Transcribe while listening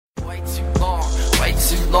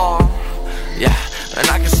And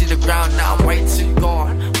I can see the ground now, way too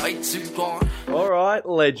gone, way too gone. All right,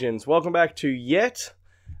 legends. Welcome back to yet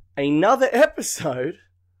another episode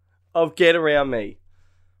of Get Around Me.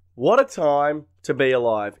 What a time to be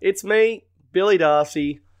alive. It's me, Billy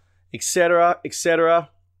Darcy, etc., etc.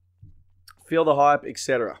 Feel the hype,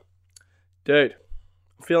 etc. Dude,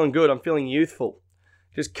 I'm feeling good. I'm feeling youthful.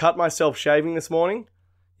 Just cut myself shaving this morning.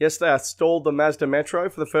 Yesterday I stalled the Mazda Metro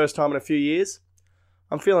for the first time in a few years.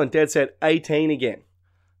 I'm feeling dead set 18 again.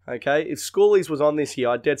 Okay, if Schoolies was on this year,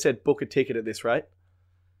 I'd dead set book a ticket at this rate.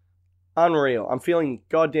 Unreal. I'm feeling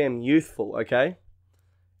goddamn youthful, okay?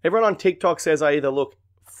 Everyone on TikTok says I either look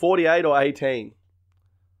 48 or 18.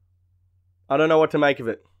 I don't know what to make of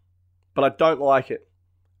it, but I don't like it.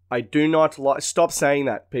 I do not like... Stop saying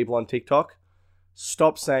that, people on TikTok.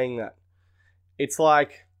 Stop saying that. It's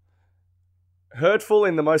like hurtful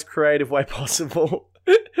in the most creative way possible.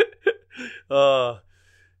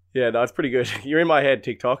 Yeah, no, it's pretty good. You're in my head,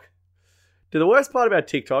 TikTok. The worst part about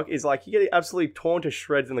TikTok is like you get absolutely torn to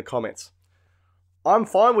shreds in the comments. I'm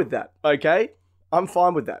fine with that, okay? I'm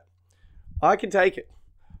fine with that. I can take it.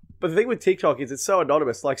 But the thing with TikTok is it's so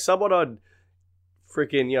anonymous. Like someone on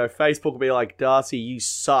freaking, Facebook will be like, Darcy, you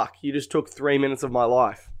suck. You just took 3 minutes of my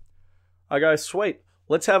life. I go, sweet.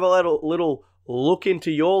 Let's have a little look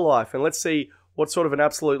into your life and let's see what sort of an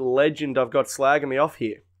absolute legend I've got slagging me off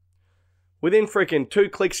here. Within freaking 2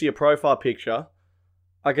 clicks of your profile picture,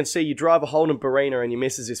 I can see you drive a Holden Barina and your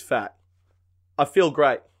missus is fat. I feel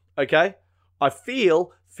great, okay? I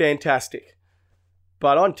feel fantastic.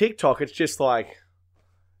 But on TikTok, it's just like,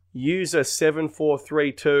 user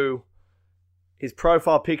 7432, his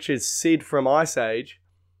profile picture is Sid from Ice Age,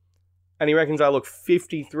 and he reckons I look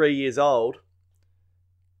 53 years old.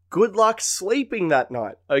 Good luck sleeping that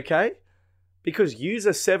night, okay? Because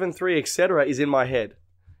user 73, etc. is in my head.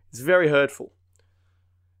 It's very hurtful.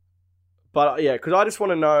 But yeah, because I just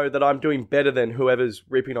want to know that I'm doing better than whoever's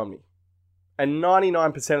ripping on me. And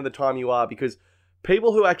 99% of the time you are, because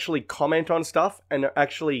people who actually comment on stuff and are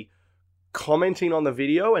actually commenting on the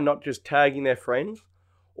video and not just tagging their friends,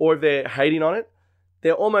 or if they're hating on it,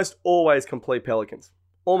 they're almost always complete pelicans.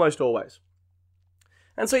 Almost always.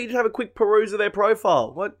 And so you just have a quick peruse of their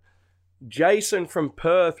profile. What? Jason from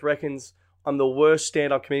Perth reckons I'm the worst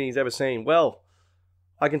stand-up comedian he's ever seen. Well,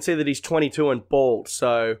 I can see that he's 22 and bald,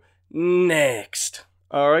 so next.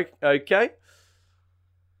 All right, okay.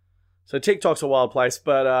 So TikTok's a wild place,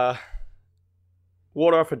 but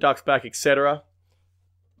water off a duck's back, etc.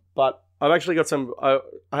 But I've actually got some... I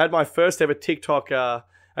had my first ever TikTok,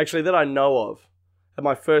 actually that I know of, had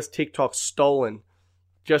my first TikTok stolen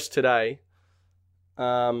just today.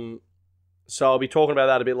 So I'll be talking about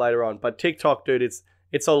that a bit later on. But TikTok, dude, it's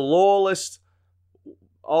a lawless,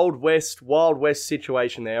 old west, wild west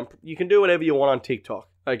situation there. You can do whatever you want on TikTok,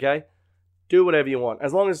 okay? Do whatever you want.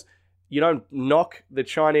 As long as you don't knock the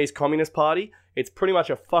Chinese Communist Party, it's pretty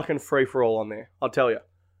much a fucking free-for-all on there, I'll tell you.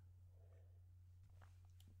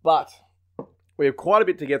 But we have quite a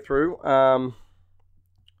bit to get through.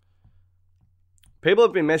 People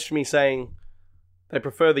have been messaging me saying they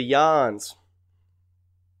prefer the yarns,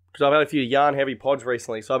 because I've had a few yarn-heavy pods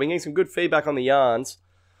recently. So I've been getting some good feedback on the yarns.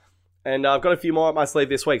 And I've got a few more up my sleeve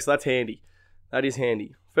this week, so that's handy. That is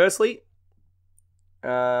handy. Firstly,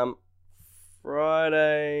 Friday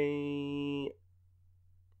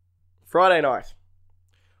night,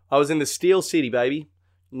 I was in the Steel City, baby.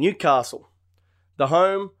 Newcastle. The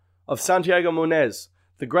home of Santiago Munez,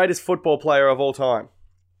 the greatest football player of all time.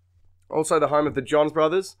 Also the home of the Johns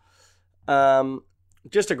brothers.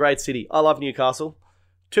 Just a great city. I love Newcastle.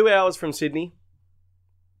 2 hours from Sydney.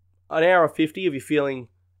 An hour 50 if you're feeling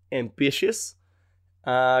ambitious.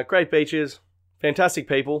 Great beaches. Fantastic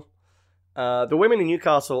people. The women in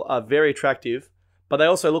Newcastle are very attractive, but they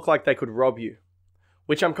also look like they could rob you,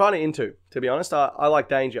 which I'm kind of into, to be honest. I like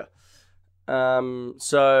danger.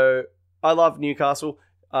 So I love Newcastle.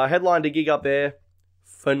 Headlined a gig up there.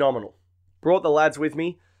 Phenomenal. Brought the lads with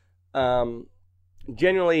me.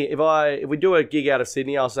 Generally, if we do a gig out of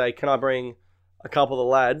Sydney, I'll say, can I bring a couple of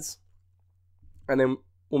the lads? And then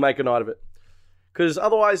we'll make a night of it. Because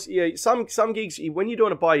otherwise, yeah, some gigs, when you're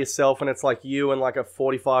doing it by yourself and it's like you and like a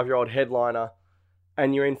 45-year-old headliner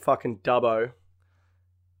and you're in fucking Dubbo,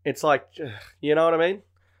 it's like, you know what I mean?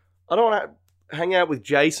 I don't want to hang out with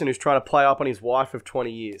Jason who's trying to play up on his wife of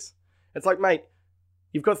 20 years. It's like, mate,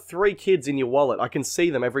 you've got 3 kids in your wallet. I can see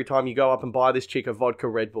them every time you go up and buy this chick a vodka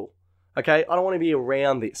Red Bull. Okay? I don't want to be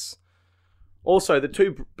around this. Also, the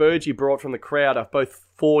 2 birds you brought from the crowd are both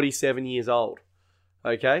 47 years old.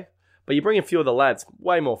 Okay? But you bring a few of the lads.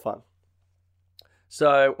 Way more fun.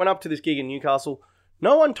 So, went up to this gig in Newcastle.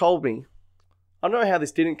 No one told me I don't know how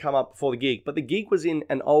this didn't come up before the gig, but the gig was in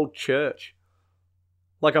an old church.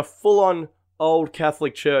 Like a full-on old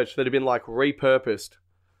Catholic church that had been like repurposed.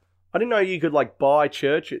 I didn't know you could like buy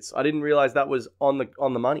churches. I didn't realize that was on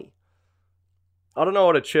the money. I don't know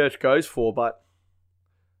what a church goes for, but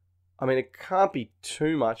I mean, it can't be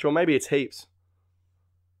too much, or maybe it's heaps.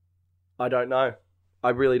 I don't know. I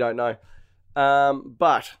really don't know.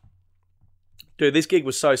 But dude, this gig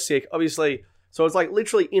was so sick. Obviously, so it's like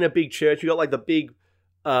literally in a big church. You got like the big,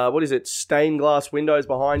 stained glass windows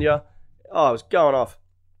behind you. Oh, it was going off.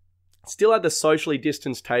 Still had the socially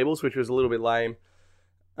distanced tables, which was a little bit lame.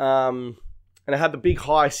 And it had the big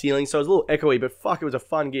high ceiling, so it was a little echoey, but fuck, it was a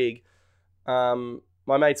fun gig.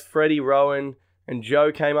 My mates Freddie, Rowan, and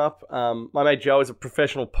Joe came up. My mate Joe is a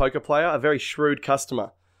professional poker player, a very shrewd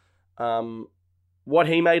customer. What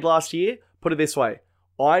he made last year, put it this way,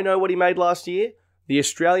 I know what he made last year. The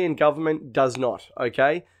Australian government does not,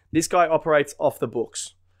 okay? This guy operates off the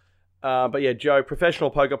books. But yeah, Joe, professional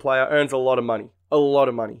poker player, earns a lot of money. A lot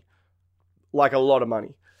of money. Like a lot of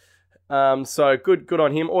money. So good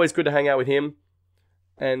on him. Always good to hang out with him.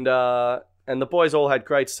 And the boys all had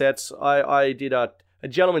great sets. I did a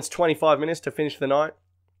gentleman's 25 minutes to finish the night.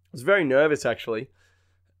 I was very nervous, actually.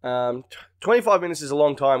 25 minutes is a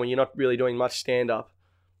long time when you're not really doing much stand-up.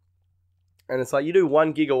 And it's like, you do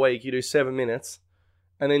 1 gig a week, you do 7 minutes.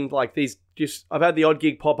 And then, like, I've had the odd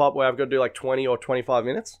gig pop up where I've got to do, like, 20 or 25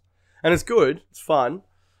 minutes. And it's good, it's fun,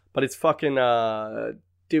 but it's fucking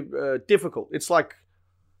difficult. It's like,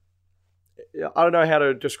 I don't know how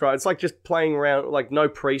to describe it. It's like just playing around, like no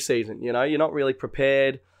preseason, you know? You're not really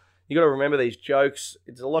prepared. You got to remember these jokes.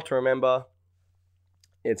 It's a lot to remember.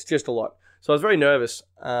 It's just a lot. So I was very nervous.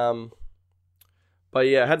 But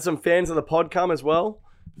yeah, had some fans of the pod come as well.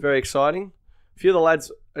 Very exciting. A few of the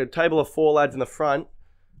lads, a table of 4 lads in the front,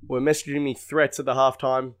 were messaging me threats at the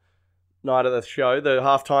halftime night of the show, the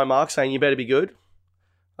halftime mark, saying you better be good.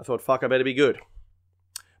 I thought, fuck, I better be good.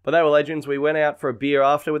 But they were legends. We went out for a beer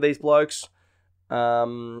after with these blokes.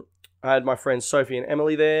 I had my friends Sophie and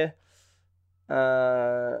Emily there.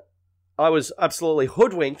 I was absolutely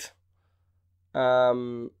hoodwinked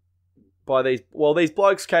by these. Well, these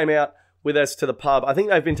blokes came out with us to the pub. I think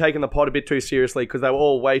they've been taking the pod a bit too seriously because they were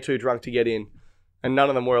all way too drunk to get in, and none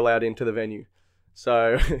of them were allowed into the venue.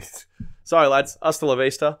 So, sorry lads, hasta la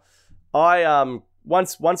vista.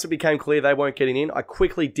 Once it became clear they weren't getting in, I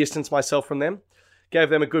quickly distanced myself from them, gave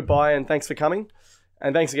them a goodbye and thanks for coming.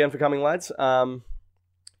 And thanks again for coming, lads.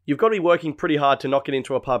 You've got to be working pretty hard to not get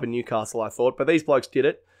into a pub in Newcastle, I thought, but these blokes did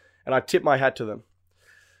it, and I tip my hat to them.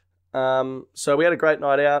 So we had a great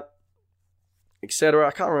night out, etc.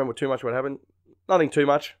 I can't remember too much what happened. Nothing too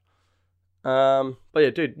much. But yeah,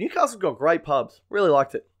 dude, Newcastle's got great pubs. Really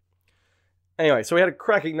liked it. Anyway, so we had a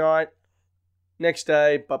cracking night. Next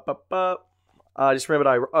day, I just remembered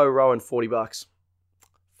I owe Rowan $40.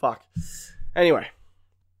 Fuck. Anyway,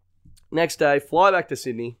 next day, fly back to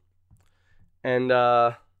Sydney, and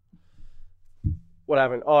what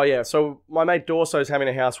happened? Oh yeah, so my mate Dorso's having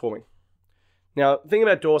a housewarming. Now, the thing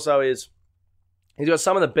about Dorso is he's got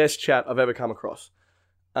some of the best chat I've ever come across.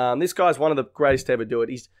 This guy's one of the greatest to ever do it.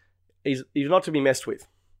 He's not to be messed with.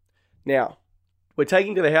 Now, we're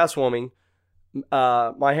taking to the housewarming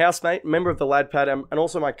my housemate, member of the Lad Pad, and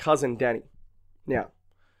also my cousin Danny. Now,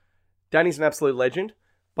 Danny's an absolute legend,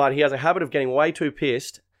 but he has a habit of getting way too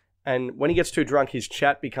pissed, and when he gets too drunk, his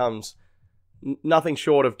chat becomes nothing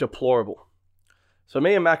short of deplorable. So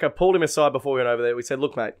me and Macca pulled him aside before we went over there. We said,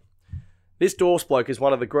 look, mate, this Dorse bloke is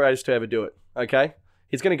one of the greatest to ever do it, okay?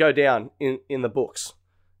 He's going to go down in the books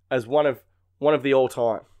as one of the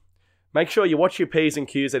all-time. Make sure you watch your P's and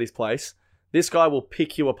Q's at his place. This guy will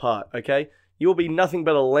pick you apart, okay? You will be nothing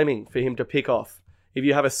but a lemming for him to pick off if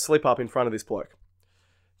you have a slip-up in front of this bloke.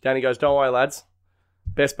 Danny goes, don't worry, lads.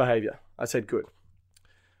 Best behaviour. I said, good.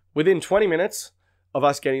 Within 20 minutes of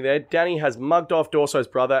us getting there, Danny has mugged off Dorso's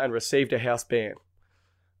brother and received a house ban.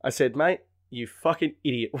 I said, mate, you fucking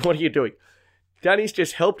idiot. What are you doing? Danny's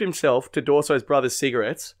just helped himself to Dorso's brother's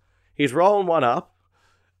cigarettes. He's rolling one up.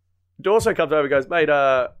 Dorso comes over and goes, mate,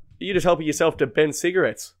 you just helping yourself to Ben's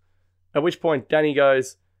cigarettes. At which point Danny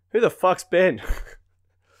goes, who the fuck's Ben?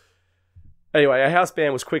 Anyway, our house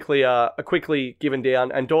ban was quickly given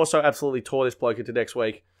down, and Dorso absolutely tore this bloke into next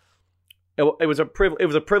week. It was a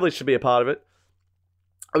privilege to be a part of it.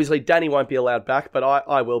 Obviously, Danny won't be allowed back, but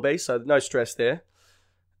I will be, so no stress there.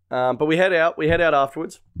 But we head out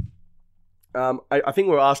afterwards. I think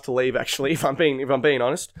we were asked to leave, actually, if I'm being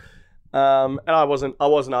honest. And I wasn't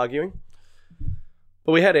arguing.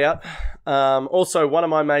 But we head out. Also, one of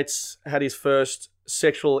my mates had his first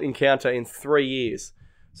sexual encounter in 3 years.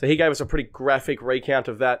 So he gave us a pretty graphic recount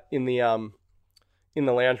of that in the in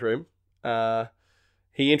the lounge room,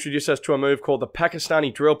 he introduced us to a move called the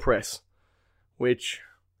Pakistani drill press, which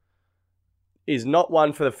is not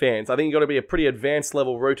one for the fans. I think you've got to be a pretty advanced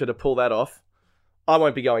level rooter to pull that off. I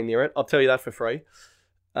won't be going near it. I'll tell you that for free.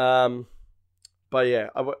 But yeah,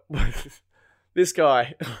 this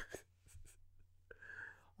guy,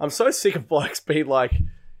 I'm so sick of blokes being like,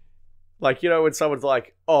 when someone's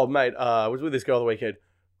like, oh, mate, I was with this girl the weekend.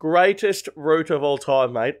 Greatest route of all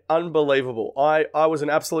time, mate. Unbelievable. I was an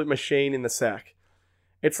absolute machine in the sack.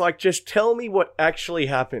 It's like, just tell me what actually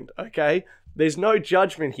happened, okay? There's no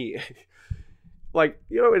judgment here.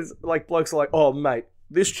 It's like blokes are like, oh, mate,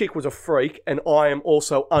 this chick was a freak and I am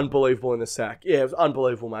also unbelievable in the sack. Yeah, it was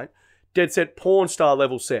unbelievable, mate. Dead set porn star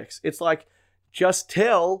level sex. It's like, just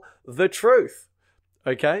tell the truth,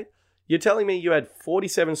 okay? You're telling me you had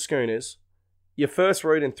 47 schooners, your first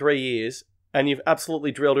route in 3 years, and you've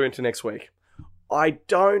absolutely drilled her into next week. I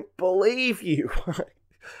don't believe you.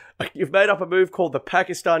 You've made up a move called the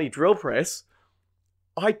Pakistani drill press.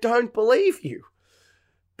 I don't believe you.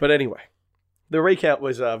 But anyway, the recount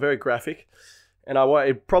was very graphic, and I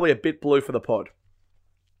wanted probably a bit blue for the pod.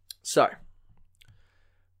 So,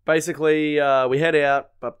 basically, we head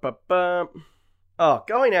out. Oh,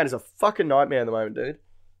 going out is a fucking nightmare at the moment, dude.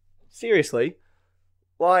 Seriously.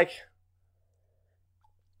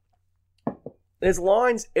 There's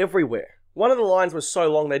lines everywhere. One of the lines was so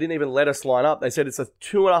long they didn't even let us line up. They said it's a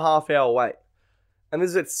 2.5 hour wait. And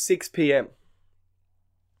this is at 6 p.m.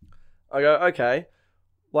 I go, okay.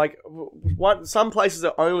 Some places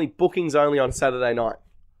are bookings only on Saturday night.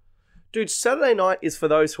 Dude, Saturday night is for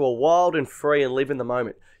those who are wild and free and live in the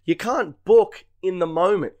moment. You can't book in the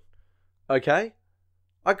moment. Okay?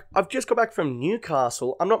 I've just got back from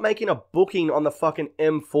Newcastle. I'm not making a booking on the fucking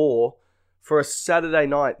M4 for a Saturday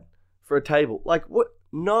night for a table. What?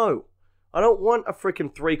 No. I don't want a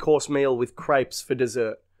freaking 3-course meal with crepes for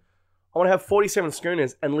dessert. I want to have 47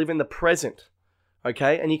 schooners and live in the present.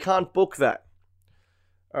 Okay? And you can't book that.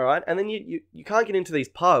 Alright? And then you can't get into these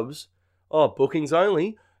pubs. Oh, bookings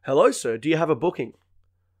only. Hello, sir. Do you have a booking?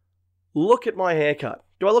 Look at my haircut.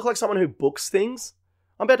 Do I look like someone who books things?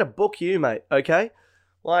 I'm about to book you, mate. Okay?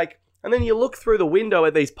 And then you look through the window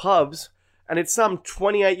at these pubs and it's some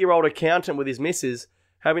 28-year-old accountant with his missus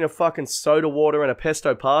having a fucking soda water and a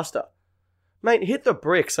pesto pasta. Mate, hit the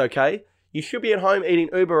bricks, okay? You should be at home eating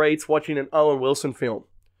Uber Eats watching an Owen Wilson film.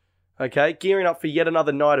 Okay? Gearing up for yet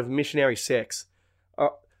another night of missionary sex.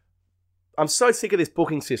 I'm so sick of this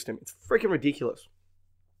booking system. It's freaking ridiculous.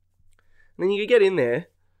 And then you get in there.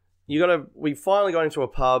 We finally got into a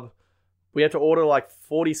pub. We had to order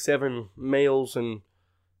 47 meals and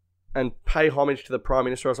pay homage to the Prime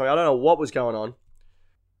Minister or something. I don't know what was going on.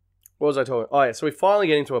 What was I talking? Oh yeah, so we finally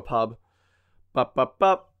get into a pub.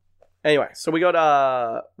 Anyway, so we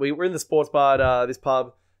got we were in the sports bar at this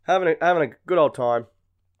pub, having a good old time.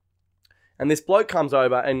 And this bloke comes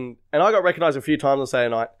over and I got recognised a few times on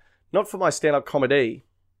Saturday night, not for my stand-up comedy,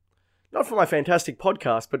 not for my fantastic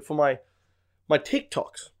podcast, but for my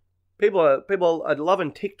TikToks. People are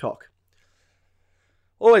loving TikTok.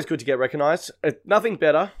 Always good to get recognised. Nothing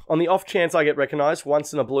better. On the off chance I get recognised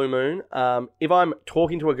once in a blue moon, if I'm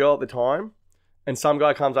talking to a girl at the time and some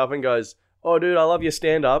guy comes up and goes, oh, dude, I love your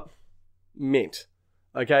stand-up, mint.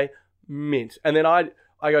 Okay? Mint. And then I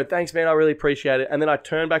go, thanks, man, I really appreciate it. And then I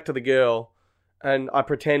turn back to the girl and I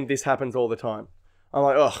pretend this happens all the time. I'm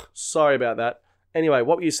like, oh, sorry about that. Anyway,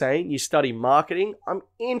 what were you saying? You study marketing? I'm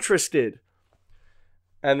interested.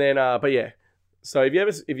 And then, but yeah. So if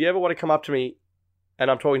you ever want to come up to me and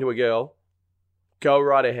I'm talking to a girl, go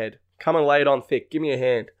right ahead. Come and lay it on thick. Give me a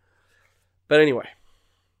hand. But anyway.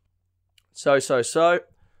 So.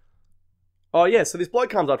 Oh yeah, so this bloke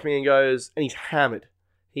comes up to me and goes, and he's hammered.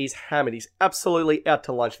 He's absolutely out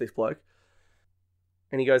to lunch, this bloke.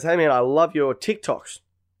 And he goes, hey man, I love your TikToks.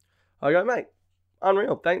 I go, mate,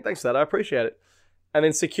 unreal. Thanks for that. I appreciate it. And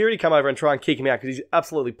then security come over and try and kick him out because he's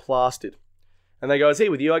absolutely plastered. And they go, is he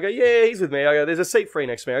with you? I go, yeah, he's with me. I go, there's a seat free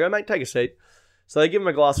next to me. I go, mate, take a seat. So they give him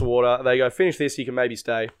a glass of water. They go, finish this, you can maybe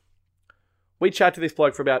stay. We chat to this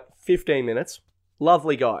bloke for about 15 minutes.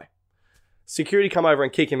 Lovely guy. Security come over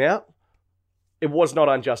and kick him out. It was not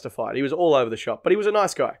unjustified. He was all over the shop, but he was a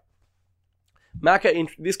nice guy.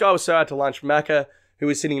 This guy was so out to lunch. Macca, who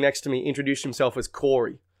was sitting next to me, introduced himself as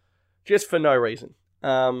Corey. Just for no reason.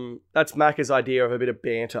 That's Macca's idea of a bit of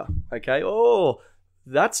banter. Okay? Oh,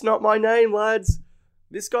 that's not my name, lads.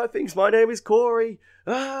 This guy thinks my name is Corey.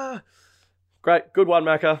 Great. Good one,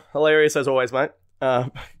 Macca. Hilarious as always, mate.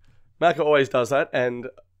 Macca always does that, and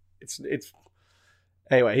it's...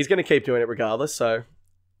 Anyway, he's going to keep doing it regardless, so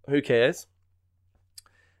who cares?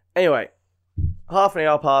 Anyway, half an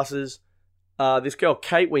hour passes. this girl,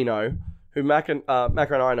 Kate, we know, who Macca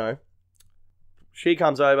and I know, she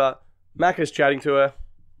comes over, Macca's chatting to her,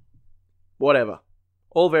 whatever.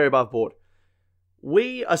 All very above board.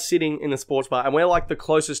 We are sitting in the sports bar and we're like the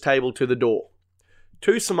closest table to the door.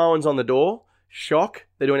 2 Samoans on the door. Shock.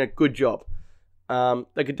 They're doing a good job.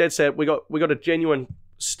 Like a dead set, we got a genuine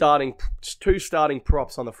two starting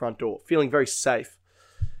props on the front door. Feeling very safe.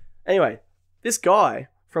 Anyway, this guy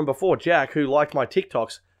from before, Jack, who liked my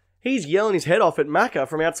TikToks, he's yelling his head off at Macca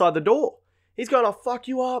from outside the door. He's going, I'll fuck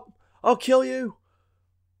you up. I'll kill you.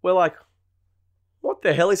 We're like, what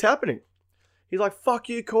the hell is happening? He's like, fuck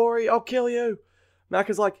you, Corey. I'll kill you.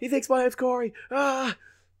 Macca's like, he thinks my name's Corey. Ah.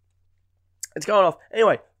 It's going off.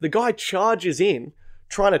 Anyway, the guy charges in,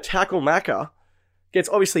 trying to tackle Macca, gets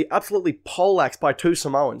obviously absolutely poleaxed by 2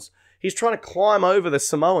 Samoans. He's trying to climb over the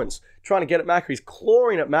Samoans, trying to get at Macca. He's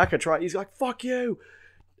clawing at Macca. He's like, fuck you.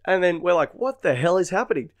 And then we're like, what the hell is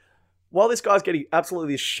happening? While this guy's getting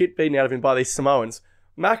absolutely shit beaten out of him by these Samoans,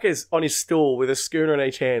 Macca's on his stool with a schooner in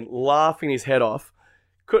each hand, laughing his head off.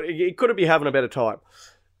 He couldn't be having a better time.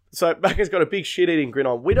 So Macca's got a big shit-eating grin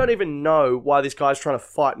on. We don't even know why this guy's trying to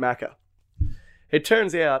fight Macca. It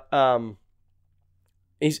turns out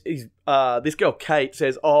this girl, Kate,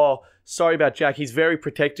 says, oh, sorry about Jack. He's very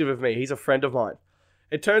protective of me. He's a friend of mine.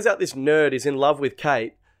 It turns out this nerd is in love with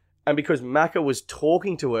Kate, and because Macca was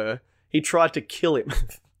talking to her, he tried to kill him.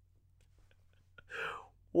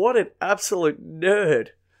 What an absolute nerd.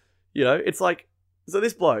 You know, it's like, so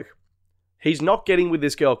this bloke, he's not getting with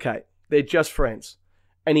this girl, Kate. They're just friends.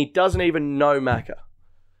 And he doesn't even know Macca.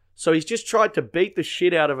 So he's just tried to beat the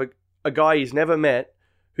shit out of a guy he's never met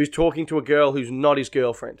who's talking to a girl who's not his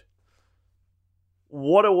girlfriend.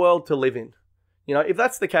 What a world to live in. You know, if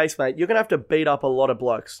that's the case, mate, you're going to have to beat up a lot of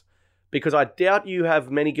blokes. Because I doubt you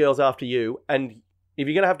have many girls after you. And if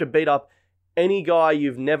you're going to have to beat up any guy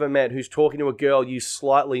you've never met who's talking to a girl you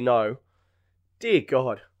slightly know, dear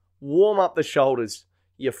God, warm up the shoulders,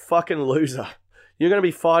 you fucking loser. You're going to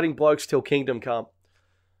be fighting blokes till kingdom come.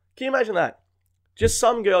 Can you imagine that? Just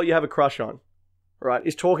some girl you have a crush on, right,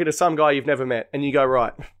 is talking to some guy you've never met, and you go,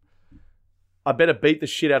 right, I better beat the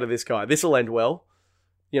shit out of this guy. This'll end well.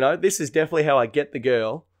 You know, this is definitely how I get the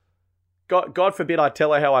girl. God forbid I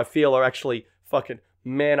tell her how I feel or actually fucking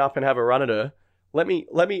man up and have a run at her. Let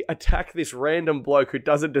me attack this random bloke who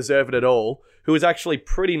doesn't deserve it at all, who was actually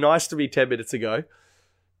pretty nice to me 10 minutes ago.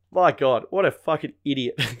 My God, what a fucking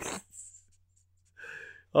idiot.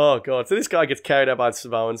 Oh, God. So this guy gets carried out by the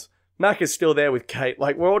Samoans. Mac is still there with Kate.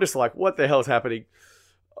 Like, we're all just like, what the hell is happening?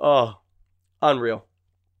 Oh, unreal.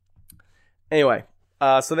 Anyway,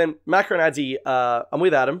 so then Macca and Adzi, I'm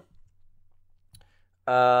with Adam.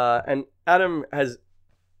 And Adam's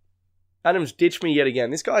ditched me yet again.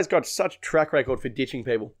 This guy's got such a track record for ditching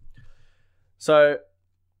people. So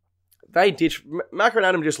they ditch. Macca and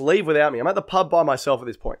Adam just leave without me. I'm at the pub by myself at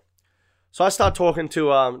this point. So I start talking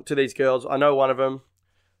to these girls. I know one of them.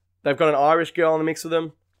 They've got an Irish girl in the mix with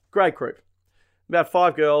them. Great group. About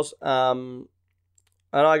 5 girls. And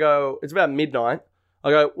I go, it's about midnight.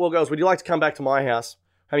 I go, well, girls, would you like to come back to my house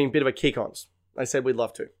having a bit of a kick-ons? They said we'd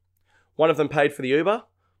love to. One of them paid for the Uber.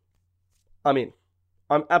 I'm in.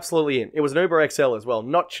 I'm absolutely in. It was an Uber XL as well,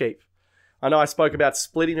 not cheap. I know I spoke about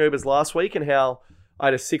splitting Ubers last week and how I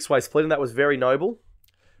had a 6-way split, and that was very noble.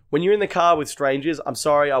 When you're in the car with strangers, I'm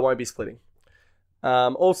sorry, I won't be splitting.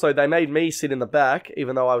 Also, they made me sit in the back,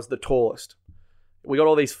 even though I was the tallest. We got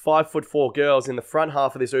all these 5'4" girls in the front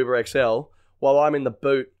half of this Uber XL, while I'm in the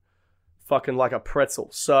boot, fucking like a pretzel.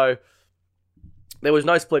 So there was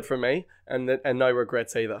no split from me, and no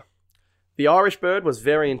regrets either. The Irish bird was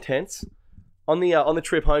very intense. On the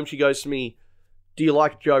trip home, she goes to me, "Do you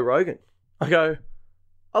like Joe Rogan?" I go,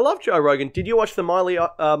 "I love Joe Rogan. Did you watch the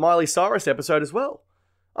Miley Cyrus episode as well?"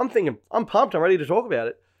 I'm thinking, I'm pumped. I'm ready to talk about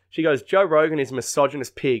it. She goes, "Joe Rogan is a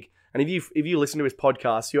misogynist pig, and if you listen to his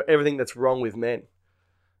podcast, you're everything that's wrong with men."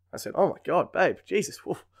 I said, "Oh my God, babe, Jesus."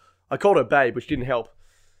 Oof. I called her babe, which didn't help.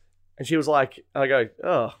 And she was like, I go,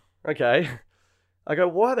 "Oh, okay." I go,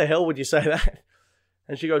 "Why the hell would you say that?"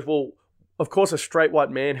 And she goes, "Well, of course a straight white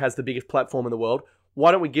man has the biggest platform in the world.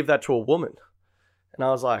 Why don't we give that to a woman?" And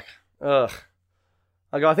I was like, ugh.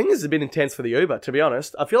 I go, "I think this is a bit intense for the Uber, to be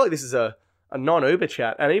honest. I feel like this is a non-Uber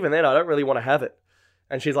chat. And even then, I don't really want to have it."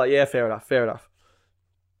 And she's like, "Yeah, fair enough.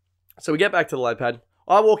 So we get back to the lad pad.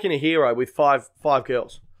 I walk in a hero with five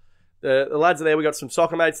girls. The lads are there. We got some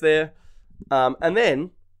soccer mates there. And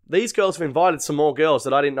then these girls have invited some more girls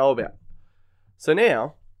that I didn't know about. So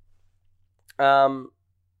now,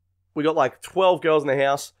 we got like 12 girls in the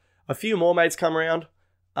house. A few more mates come around.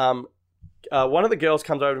 One of the girls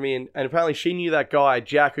comes over to me and apparently she knew that guy,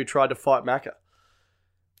 Jack, who tried to fight Macca.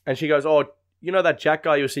 And she goes, "Oh, you know that Jack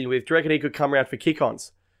guy you were sitting with, do you reckon he could come around for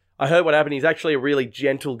kick-ons? I heard what happened. He's actually a really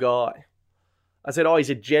gentle guy. I said, oh, he's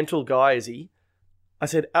a gentle guy, is he? I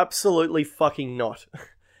said, absolutely fucking not.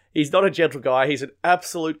 He's not a gentle guy. He's an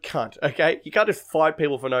absolute cunt, okay? You can't just fight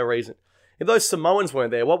people for no reason. If those Samoans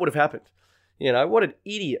weren't there, what would have happened? You know, what an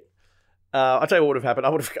idiot. I'll tell you what would have happened.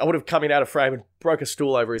 I would have come in out of frame and broke a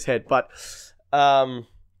stool over his head. But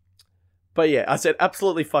yeah, I said,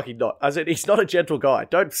 absolutely fucking not. I said, he's not a gentle guy.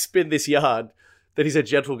 Don't spin this yarn that he's a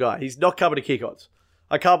gentle guy. He's not coming to kick-ons.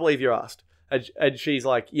 I can't believe you're asked. And she's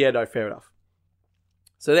like, yeah, no, fair enough.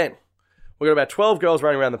 So then, we've got about 12 girls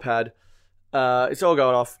running around the pad. It's all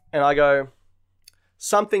going off. And I go,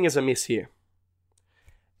 something is amiss here.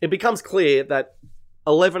 It becomes clear that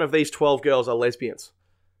 11 of these 12 girls are lesbians.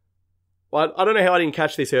 Well, I don't know how I didn't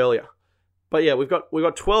catch this earlier. But yeah, we've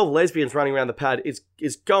got 12 lesbians running around the pad.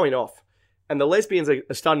 It's going off. And the lesbians are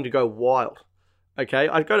starting to go wild. Okay?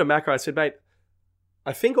 I go to Macro. I said, mate,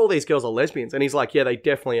 I think all these girls are lesbians. And he's like, yeah, they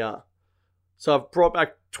definitely are. So I've brought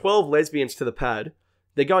back 12 lesbians to the pad.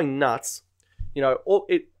 They're going nuts. You know,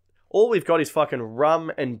 all we've got is fucking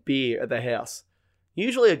rum and beer at the house.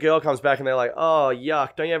 Usually a girl comes back and they're like, oh,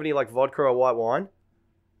 yuck, don't you have any like vodka or white wine?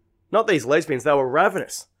 Not these lesbians. They were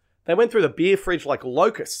ravenous. They went through the beer fridge like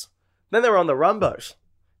locusts. Then they were on the rumbos. It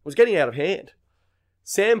was getting out of hand.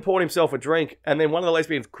 Sam poured himself a drink, and then one of the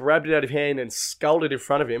lesbians grabbed it out of his hand and sculled it in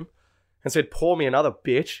front of him and said, pour me another,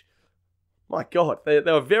 bitch. My God, they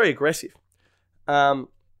were very aggressive. So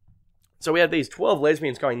we had these 12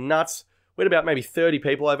 lesbians going nuts. We had about maybe 30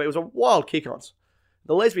 people over. It was a wild kick-ons.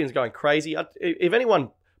 The lesbians going crazy. If anyone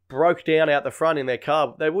broke down out the front in their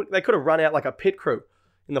car, they could have run out like a pit crew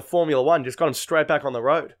in the Formula One, just got them straight back on the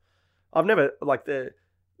road. I've never, like the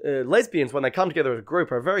lesbians, when they come together as a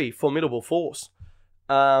group, are a very formidable force.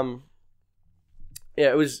 Yeah,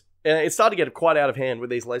 it started to get quite out of hand with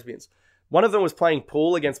these lesbians. One of them was playing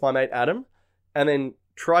pool against my mate Adam and then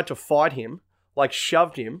tried to fight him, like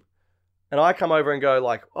shoved him. And I come over and go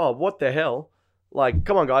like, oh, what the hell? Like,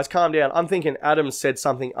 come on, guys, calm down. I'm thinking Adam said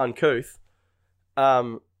something uncouth.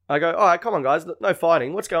 I go, all right, come on, guys, no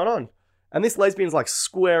fighting. What's going on? And this lesbian's like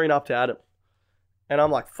squaring up to Adam. And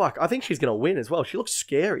I'm like, fuck, I think she's going to win as well. She looks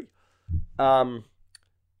scary. And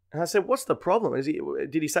I said, what's the problem?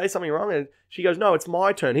 Did he say something wrong? And she goes, no, it's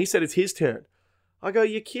my turn. He said it's his turn. I go,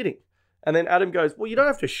 you're kidding. And then Adam goes, well, you don't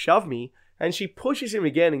have to shove me. And she pushes him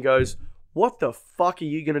again and goes, what the fuck are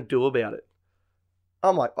you going to do about it?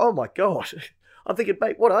 I'm like, oh my God. I'm thinking,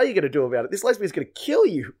 mate, what are you going to do about it? This lesbian's going to kill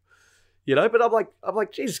you. You know, but I'm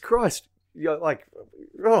like, Jesus Christ. You know, like,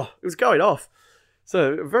 oh, it was going off.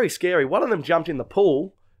 So very scary. One of them jumped in the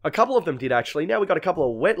pool. A couple of them did actually. Now we've got a couple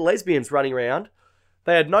of wet lesbians running around.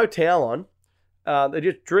 They had no towel on. They're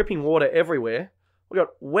just dripping water everywhere. We've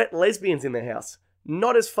got wet lesbians in the house.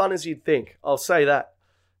 Not as fun as you'd think. I'll say that.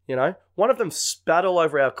 You know, one of them spat all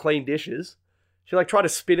over our clean dishes. She like tried to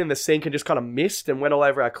spit in the sink and just kind of missed and went all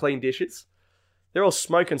over our clean dishes. They're all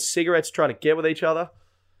smoking cigarettes, trying to get with each other.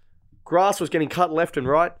 Grass was getting cut left and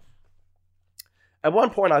right. At one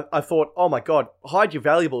point, I thought, oh my God, hide your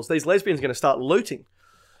valuables. These lesbians are going to start looting.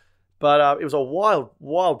 But it was a wild,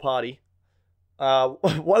 wild party. One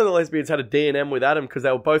of the lesbians had a D&M with Adam because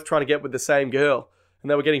they were both trying to get with the same girl.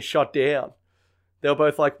 And they were getting shot down. They were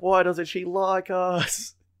both like, why doesn't she like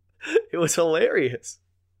us? It was hilarious.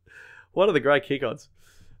 One of the great kick-ons.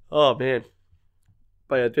 Oh, man.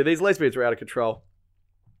 But yeah, dude, these lesbians are out of control.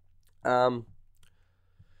 But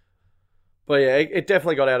yeah, it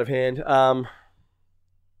definitely got out of hand.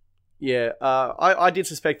 I did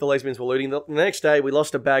suspect the lesbians were looting. The next day, we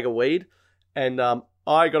lost a bag of weed. And I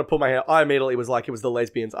got to put my hand... I immediately was like, it was the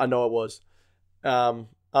lesbians. I know it was. I'm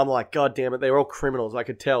like, God damn it, they were all criminals. I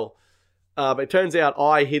could tell. But it turns out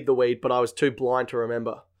I hid the weed, but I was too blind to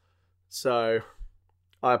remember. So,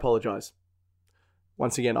 I apologize.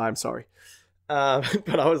 Once again, I am sorry.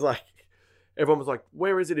 But I was like, everyone was like,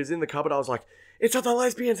 where is it? It's in the cupboard. I was like, it's at the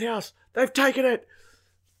lesbian's house. They've taken it.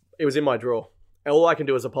 It was in my drawer. All I can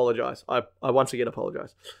do is apologize. I once again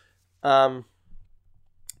apologize. But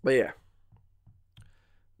yeah.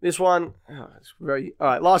 This one, it's very... All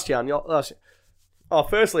right, last yarn. Oh,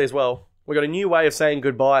 firstly as well, we got a new way of saying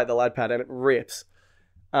goodbye at the lad pad, and it rips.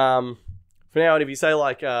 For now, and if you say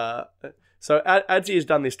like... so Adzi has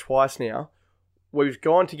done this twice now. We've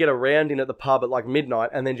gone to get a round in at the pub at like midnight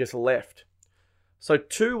and then just left. So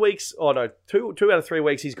 2 weeks... Oh no, two out of 3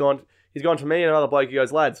 weeks he's gone to me and another bloke. He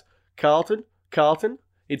goes, lads, Carlton.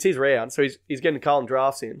 It's his round, so he's getting Carlton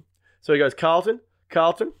drafts in. So he goes, Carlton.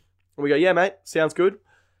 And we go, yeah, mate, sounds good.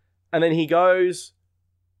 And then he goes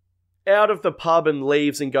out of the pub and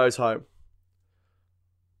leaves and goes home.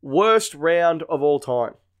 Worst round of all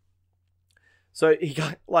time. So he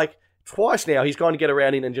got, like, twice now he's gone to get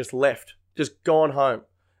around in and just left. Just gone home.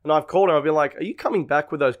 And I've called him. I've been like, are you coming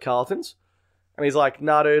back with those Carltons? And he's like,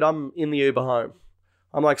 nah, dude, I'm in the Uber home.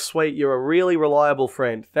 I'm like, sweet, you're a really reliable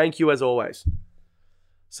friend. Thank you as always.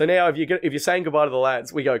 So now if you're saying goodbye to the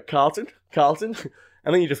lads, we go, Carlton, and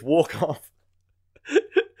then you just walk off.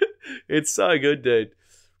 It's so good, dude.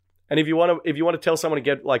 And if you want to tell someone to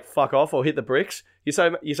get, like, fuck off or hit the bricks, you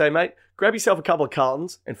say, mate, grab yourself a couple of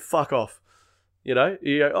Carltons and fuck off. You know?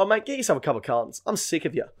 You go, oh, mate, get yourself a couple of Carltons. I'm sick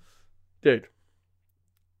of you. Dude.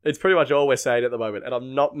 It's pretty much all we're saying at the moment, and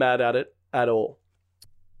I'm not mad at it at all.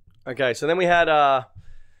 Okay, so then we had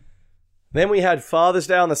Father's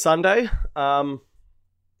Day on the Sunday. I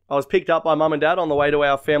was picked up by Mum and Dad on the way to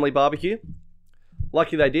our family barbecue.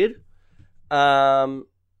 Lucky they did. I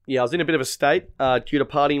was in a bit of a state due to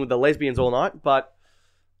partying with the lesbians all night, but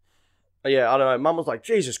yeah, I don't know. Mum was like,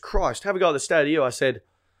 Jesus Christ, have a go at the state of you. I said,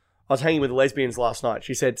 I was hanging with the lesbians last night.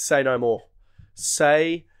 She said, say no more.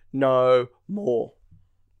 Say no more.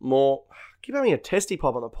 More. Keep having a testy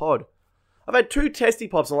pop on the pod. I've had 2 testy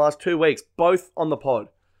pops in the last 2 weeks, both on the pod.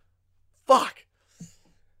 Fuck.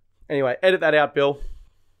 Anyway, edit that out, Bill.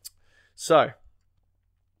 So,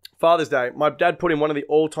 Father's Day. My dad put in one of the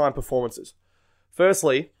all-time performances.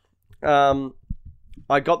 Firstly, I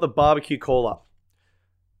got the barbecue call up.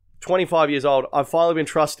 25 years old. I've finally been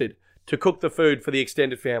trusted to cook the food for the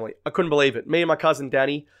extended family. I couldn't believe it. Me and my cousin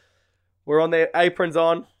Danny were on there, aprons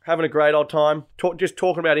on, having a great old time, just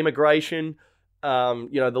talking about immigration,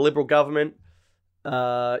 the Liberal government,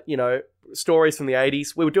 stories from the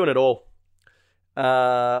 80s. We were doing it all.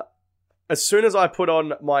 As soon as I put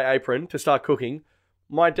on my apron to start cooking,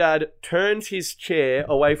 my dad turns his chair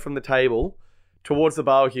away from the table towards the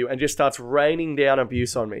barbecue and just starts raining down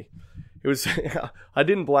abuse on me. It was, I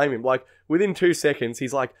didn't blame him. Like, within 2 seconds,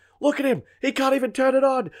 he's like, look at him. He can't even turn it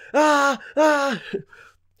on.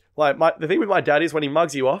 Like, the thing with my dad is when he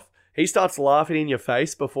mugs you off, he starts laughing in your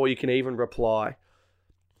face before you can even reply.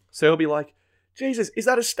 So he'll be like, Jesus, is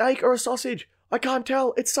that a steak or a sausage? I can't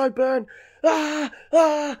tell. It's so burnt. And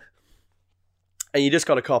you just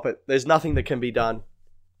got to cop it. There's nothing that can be done.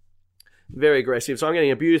 Very aggressive. So I'm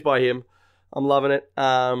getting abused by him. I'm loving it.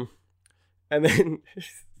 And then...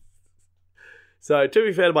 So, to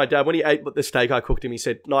be fair to my dad, when he ate the steak I cooked him, he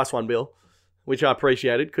said, nice one, Bill, which I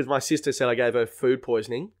appreciated because my sister said I gave her food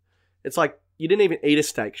poisoning. It's like, you didn't even eat a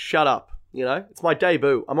steak. Shut up. You know, it's my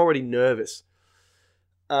debut. I'm already nervous.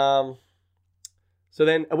 So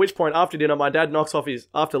then, at which point, after dinner, my dad knocks off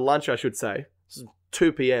after lunch, I should say, this is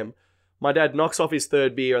 2 p.m., my dad knocks off his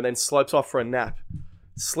 3rd beer and then slopes off for a nap.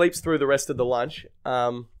 Sleeps through the rest of the lunch.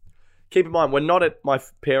 Keep in mind, we're not at my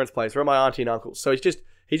parents' place. We're at my auntie and uncle's. So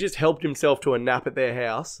he just helped himself to a nap at their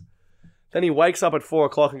house. Then he wakes up at 4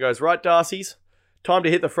 o'clock and goes, right, Darcy's, time to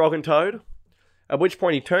hit the frog and toad. At which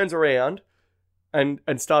point he turns around and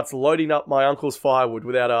starts loading up my uncle's firewood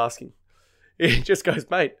without asking. He just goes,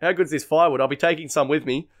 mate, how good's this firewood? I'll be taking some with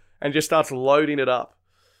me, and just starts loading it up.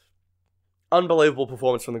 Unbelievable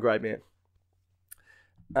performance from the great man.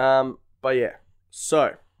 But yeah,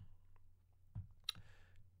 so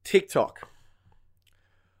TikTok.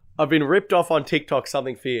 I've been ripped off on TikTok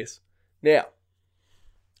something fierce. Now,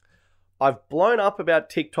 I've blown up about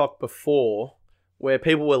TikTok before where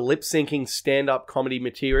people were lip-syncing stand-up comedy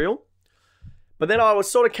material. But then I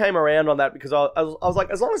sort of came around on that because I was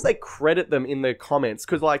like, as long as they credit them in the comments,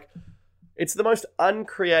 because like, it's the most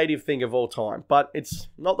uncreative thing of all time, but it's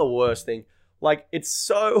not the worst thing. Like, it's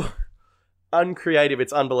so uncreative,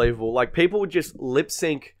 it's unbelievable. Like, people would just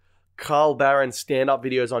lip-sync Carl Barron stand-up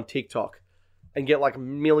videos on TikTok and get like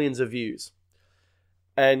millions of views.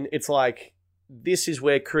 And it's like, this is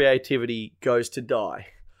where creativity goes to die.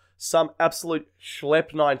 Some absolute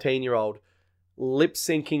schlepped 19-year-old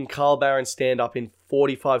lip-syncing Carl Barron stand-up in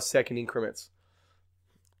 45-second increments.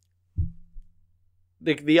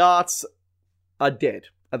 The arts are dead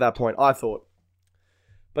at that point, I thought.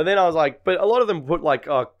 But then I was like, but a lot of them put like,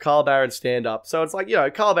 Carl Barron stand-up. So it's like,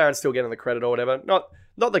 Carl Barron's still getting the credit or whatever. Not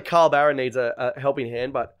that Carl Barron needs a helping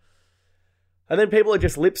hand, but... And then people are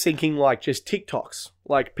just lip-syncing like just TikToks.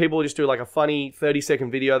 Like people just do like a funny 30-second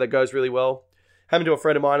video that goes really well. Happened to a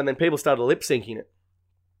friend of mine, and then people started lip-syncing it.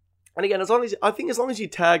 And again, as long as you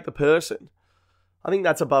tag the person, I think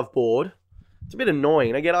that's above board. It's a bit annoying.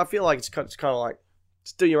 And again, I feel like it's kind of like,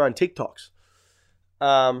 just do your own TikToks.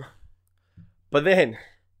 But then,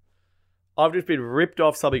 I've just been ripped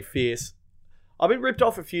off something fierce. I've been ripped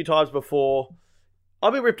off a few times before.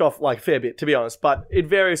 I've been ripped off like a fair bit, to be honest, but in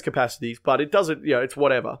various capacities, but it doesn't, it's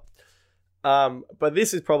whatever. But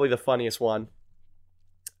this is probably the funniest one.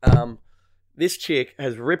 This chick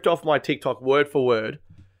has ripped off my TikTok word for word,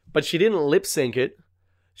 but she didn't lip sync it.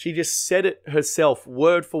 She just said it herself,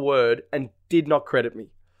 word for word, and did not credit me.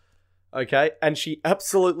 Okay? And she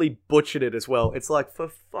absolutely butchered it as well. It's like, for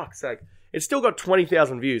fuck's sake. It's still got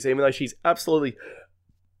 20,000 views, even though she's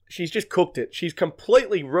just cooked it. She's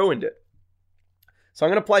completely ruined it. So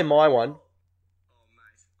I'm going to play my one. Oh,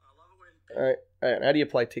 mate. I love it when... All right, how do you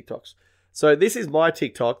play TikToks? So this is my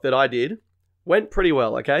TikTok that I did. Went pretty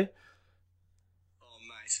well, okay? Oh,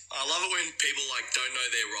 mate. I love it when people, don't know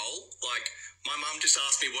their role. My mum just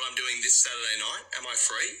asked me what I'm doing this Saturday night. Am I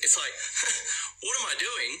free? It's like, what am I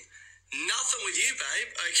doing? Nothing with you,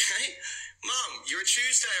 babe, okay? Mum, you're a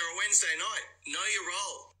Tuesday or a Wednesday night. Know your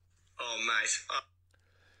role. Oh, mate.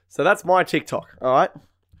 So that's my TikTok, all right?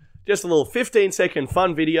 Just a little 15-second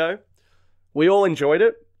fun video. We all enjoyed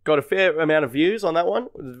it. Got a fair amount of views on that one.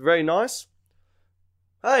 It was very nice.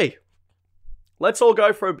 Hey, let's all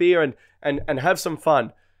go for a beer and have some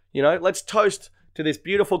fun. You know, let's toast to this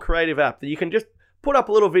beautiful creative app that you can just put up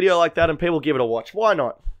a little video like that and people give it a watch. Why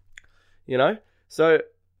not? You know? So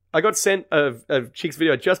I got sent a chick's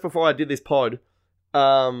video just before I did this pod.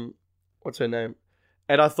 What's her name?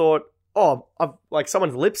 And I thought, oh,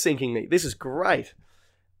 someone's lip syncing me. This is great.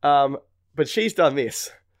 But she's done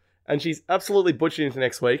this. And she's absolutely butchered into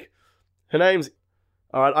next week. Her name's...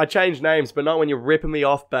 Alright, I changed names, but not when you're ripping me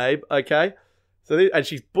off, babe. Okay? And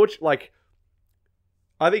she's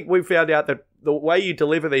I think we found out that the way you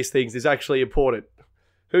deliver these things is actually important.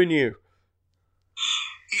 Who knew? Man,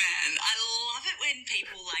 I love it when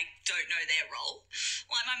people, don't know their role.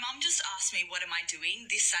 My mum just asked me, what am I doing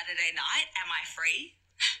this Saturday night? Am I free?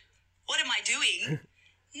 What am I doing?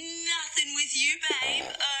 Nothing with you, babe,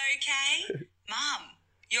 okay? Mum,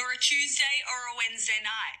 you're a Tuesday or a Wednesday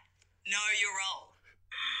night. Know your role.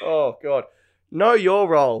 Oh, God. Know your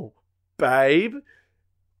role, babe.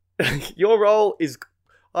 Your role is...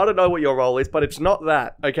 I don't know what your role is, but it's not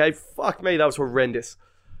that, okay? Fuck me, that was horrendous.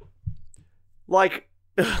 I'm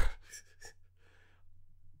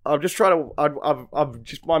just trying to...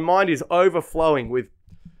 my mind is overflowing with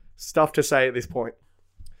stuff to say at this point.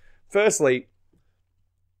 Firstly,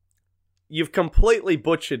 you've completely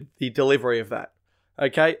butchered the delivery of that,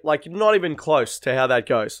 okay? Not even close to how that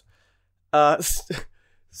goes.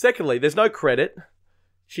 Secondly, there's no credit.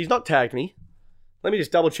 She's not tagged me. Let me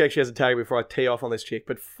just double check she hasn't tagged me before I tee off on this chick,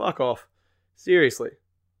 but fuck off. Seriously.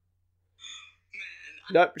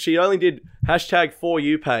 Nope, she only did hashtag for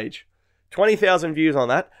you page. 20,000 views on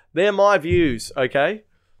that. They're my views, okay?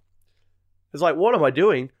 It's like, what am I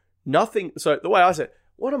doing? Nothing. So the way I said,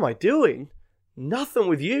 what am I doing? Nothing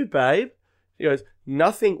with you, babe. She goes,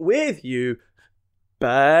 nothing with you,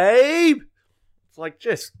 babe. It's like,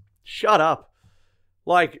 just shut up.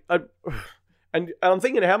 And I'm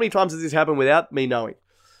thinking, how many times has this happened without me knowing?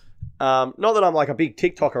 Not that I'm a big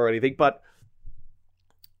TikToker or anything, but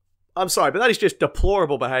I'm sorry, but that is just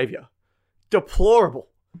deplorable behavior. Deplorable.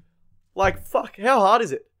 Fuck, how hard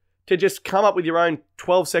is it to just come up with your own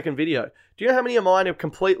 12-second video? Do you know how many of mine are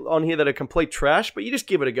complete on here that are complete trash, but you just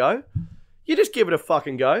give it a go? You just give it a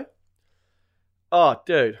fucking go. Oh,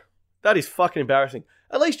 dude, that is fucking embarrassing.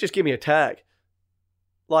 At least just give me a tag.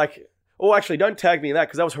 Or actually, don't tag me in that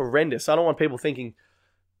because that was horrendous. I don't want people thinking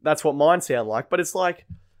that's what mine sound like. But it's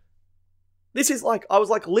this is I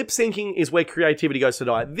was lip syncing is where creativity goes to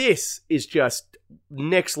die. This is just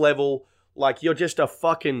next level. You're just a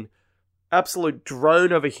fucking absolute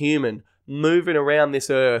drone of a human moving around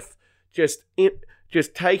this earth, just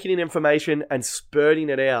taking in information and spurting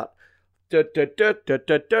it out.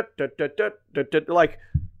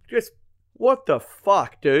 Just what the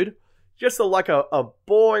fuck, dude? Just a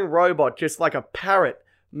boring robot, just like a parrot,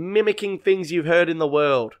 mimicking things you've heard in the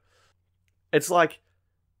world. It's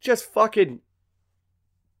just fucking...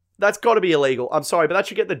 That's got to be illegal. I'm sorry, but that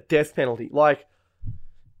should get the death penalty.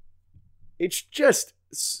 It's just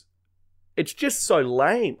so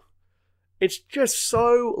lame. It's just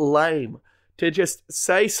so lame to just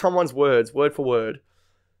say someone's words, word for word.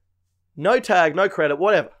 No tag, no credit,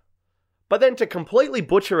 whatever. But then to completely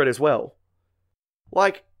butcher it as well.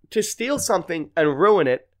 To steal something and ruin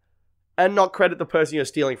it and not credit the person you're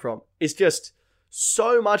stealing from is just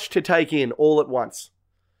so much to take in all at once.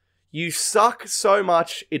 You suck so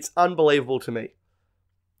much, it's unbelievable to me.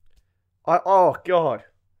 Oh, God.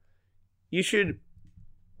 You should...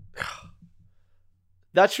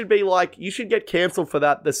 That should be you should get cancelled for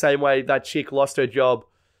that the same way that chick lost her job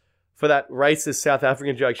for that racist South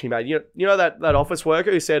African joke she made. You know that office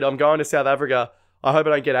worker who said, I'm going to South Africa, I hope I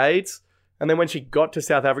don't get AIDS? And then when she got to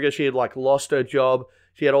South Africa, she had lost her job.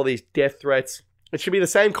 She had all these death threats. It should be the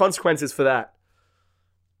same consequences for that.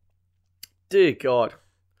 Dear God.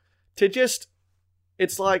 It's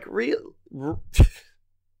real.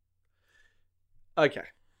 Okay.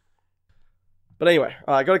 But anyway,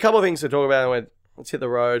 I got a couple of things to talk about. Let's hit the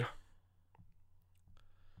road.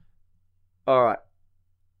 All right.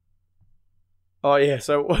 Oh, yeah.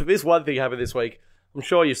 So this one thing happened this week. I'm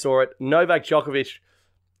sure you saw it. Novak Djokovic,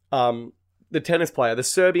 the tennis player, the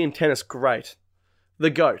Serbian tennis great, the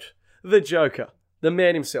GOAT, the Joker, the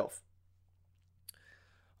man himself.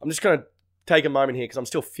 I'm just going to take a moment here because I'm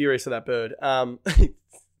still furious at that bird.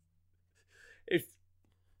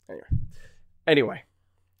 Anyway,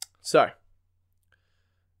 so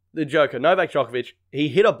the Joker, Novak Djokovic, he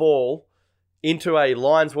hit a ball into a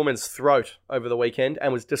lineswoman's throat over the weekend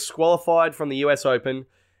and was disqualified from the US Open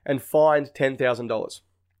and fined $10,000.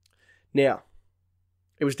 Now,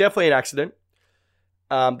 it was definitely an accident.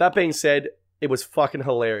 That being said, it was fucking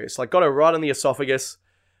hilarious. Like, got her right on the esophagus.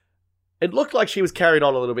 It looked like she was carried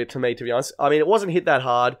on a little bit to me, to be honest. I mean, it wasn't hit that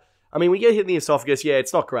hard. I mean, we get hit in the esophagus, yeah,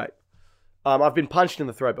 it's not great. I've been punched in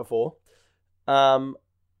the throat before. No,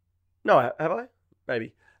 have I?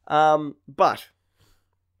 Maybe. But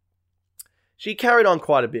she carried on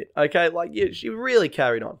quite a bit, okay? Like, yeah, she really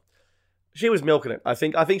carried on. She was milking it, I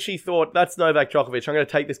think. I think she thought, that's Novak Djokovic. I'm going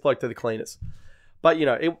to take this bloke to the cleaners. But,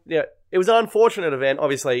 it was an unfortunate event.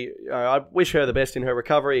 Obviously, I wish her the best in her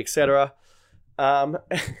recovery, etc.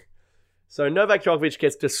 So Novak Djokovic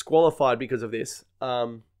gets disqualified because of this. I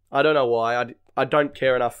don't know why. I don't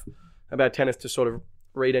care enough about tennis to sort of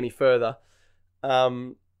read any further.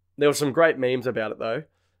 There were some great memes about it, though.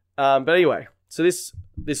 But anyway, so this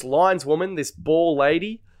lineswoman, this ball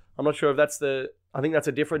lady, I'm not sure if I think that's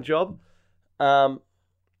a different job.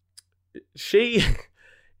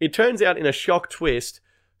 It turns out in a shock twist,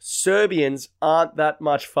 Serbians aren't that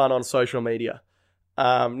much fun on social media.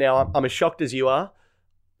 Now, I'm as shocked as you are.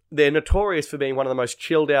 They're notorious for being one of the most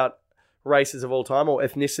chilled out races of all time, or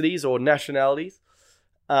ethnicities, or nationalities.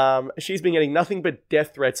 She's been getting nothing but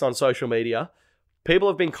death threats on social media. People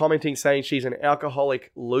have been commenting saying she's an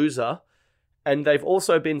alcoholic loser. And they've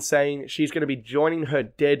also been saying she's going to be joining her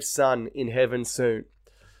dead son in heaven soon.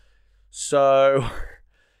 So,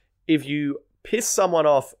 if you piss someone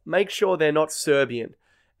off, make sure they're not Serbian.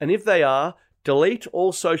 And if they are, delete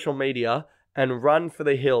all social media and run for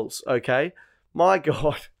the hills, okay? My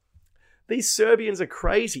God, these Serbians are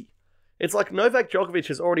crazy. It's like Novak Djokovic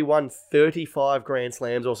has already won 35 Grand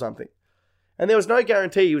Slams or something. And there was no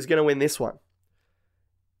guarantee he was going to win this one.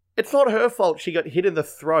 It's not her fault she got hit in the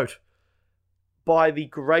throat by the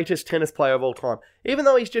greatest tennis player of all time. Even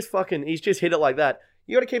though he's just hit it like that.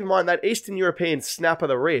 You got to keep in mind that Eastern European snap of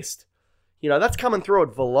the wrist. That's coming through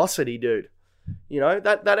at velocity, dude.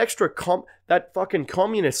 That extra that fucking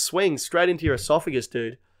communist swing straight into your esophagus,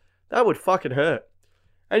 dude. That would fucking hurt.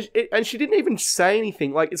 And she didn't even say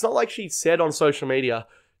anything. Like, it's not like she said on social media,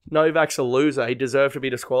 Novak's a loser, he deserved to be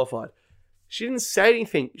disqualified. She didn't say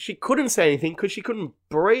anything. She couldn't say anything because she couldn't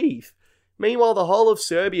breathe. Meanwhile, the whole of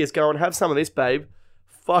Serbia is going, have some of this, babe.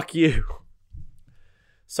 Fuck you.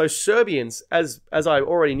 So Serbians, as I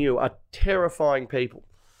already knew, are terrifying people.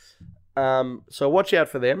 So watch out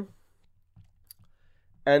for them.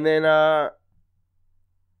 And then I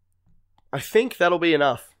think that'll be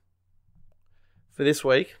enough for this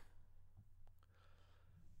week.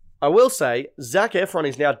 I will say, Zac Efron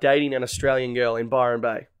is now dating an Australian girl in Byron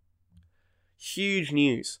Bay. Huge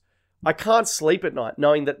news. I can't sleep at night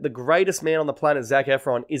knowing that the greatest man on the planet, Zac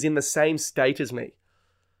Efron, is in the same state as me.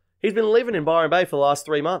 He's been living in Byron Bay for the last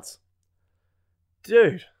 3 months.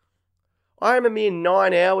 Dude, I am a mere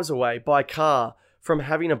 9 hours away by car from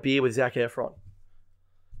having a beer with Zac Efron.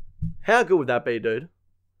 How good would that be, dude?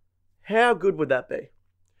 How good would that be?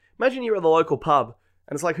 Imagine you're at the local pub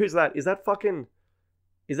and it's like, who's that? Is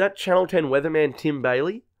that Channel 10 weatherman Tim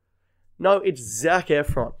Bailey? No, it's Zac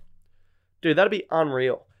Efron. Dude, that'd be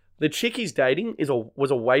unreal. The chick he's dating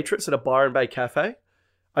was a waitress at a Byron Bay cafe.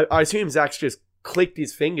 I assume Zach's just clicked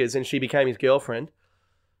his fingers and she became his girlfriend.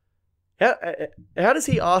 How does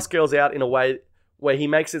he ask girls out in a way where he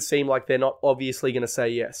makes it seem like they're not obviously going to say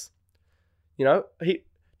yes? Do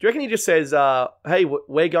you reckon he just says, hey,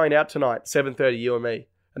 we're going out tonight, 7:30, you and me.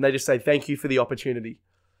 And they just say, thank you for the opportunity.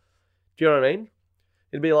 Do you know what I mean?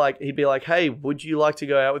 He'd be like, hey, would you like to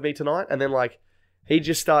go out with me tonight? And then he'd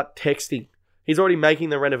just start texting. He's already making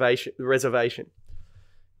the reservation.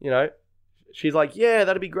 She's like, yeah,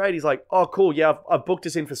 that'd be great. He's like, oh, cool. Yeah, I've booked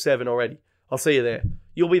us in for 7 already. I'll see you there.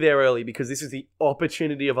 You'll be there early because this is the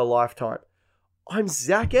opportunity of a lifetime. I'm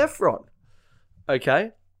Zac Efron.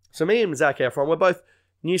 Okay? So me and Zac Efron, we're both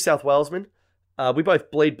New South Walesmen. We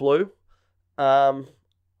both bleed blue.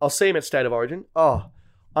 I'll see him at State of Origin. Oh,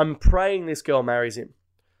 I'm praying this girl marries him.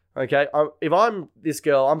 Okay? If I'm this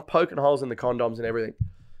girl, I'm poking holes in the condoms and everything.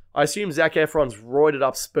 I assume Zac Efron's roided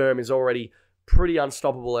up sperm is already pretty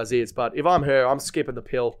unstoppable as is. But if I'm her, I'm skipping the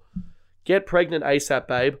pill. Get pregnant ASAP,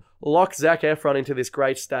 babe. Lock Zac Efron into this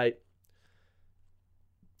great state.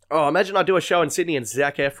 Oh, imagine I do a show in Sydney and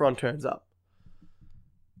Zac Efron turns up.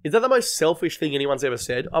 Is that the most selfish thing anyone's ever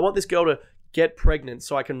said? I want this girl to get pregnant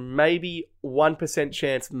so I can maybe 1%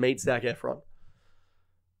 chance meet Zac Efron.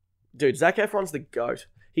 Dude, Zac Efron's the GOAT.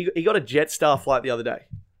 He got a Jetstar flight the other day.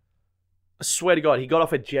 I swear to God, he got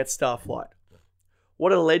off a Jetstar flight.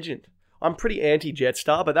 What a legend. I'm pretty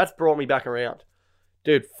anti-Jetstar, but that's brought me back around.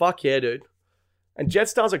 Dude, fuck yeah, dude. And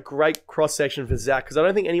Jetstar's a great cross-section for Zac, because I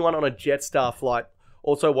don't think anyone on a Jetstar flight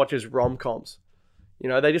also watches rom-coms. You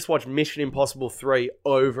know, they just watch Mission Impossible 3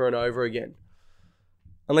 over and over again.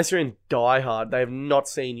 Unless you're in Die Hard, they have not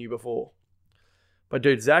seen you before. But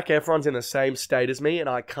dude, Zac Efron's in the same state as me, and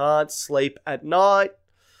I can't sleep at night.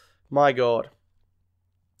 My God.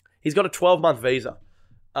 He's got a 12-month visa,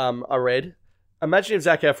 I read. Imagine if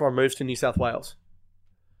Zac Efron moves to New South Wales.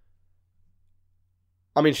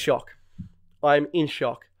 I'm in shock. I'm in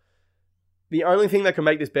shock. The only thing that could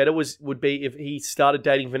make this better would be if he started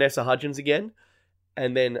dating Vanessa Hudgens again,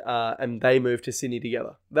 and then and they moved to Sydney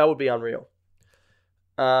together. That would be unreal.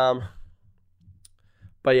 But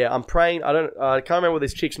yeah, I'm praying. I can't remember what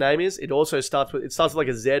this chick's name is. It also starts with like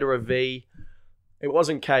a Z or a V. It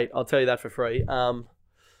wasn't Kate. I'll tell you that for free.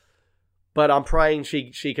 But I'm praying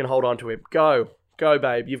she can hold on to him. Go,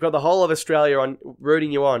 babe. You've got the whole of Australia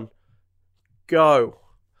rooting you on. Go.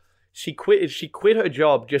 She quit her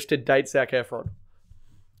job just to date Zac Efron.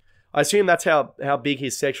 I assume that's how big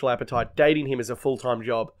his sexual appetite. Dating him is a full-time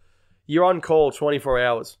job. You're on call 24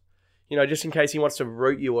 hours. You know, just in case he wants to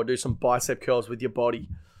root you or do some bicep curls with your body.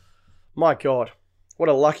 My God. What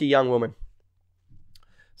a lucky young woman.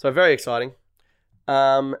 So very exciting.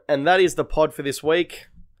 And that is the pod for this week.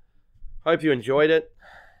 Hope you enjoyed it.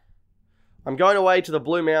 I'm going away to the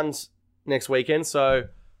Blue Mountains next weekend, so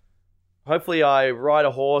hopefully I ride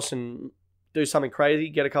a horse and do something crazy,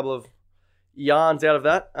 get a couple of yarns out of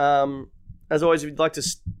that. As always, if you'd like to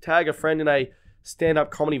tag a friend in a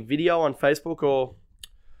stand-up comedy video on Facebook or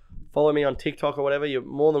follow me on TikTok or whatever, you're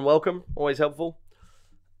more than welcome. Always helpful.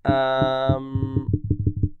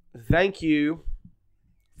 Thank you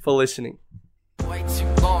for listening. Way too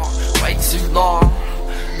long,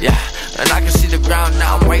 yeah. And I can see the ground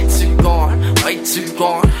now, I'm way too gone.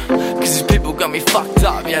 Cause these people got me fucked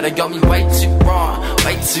up, yeah, they got me way too wrong.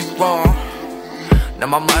 Now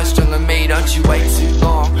my mind's telling me, don't you wait too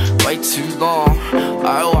long.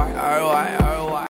 Alright.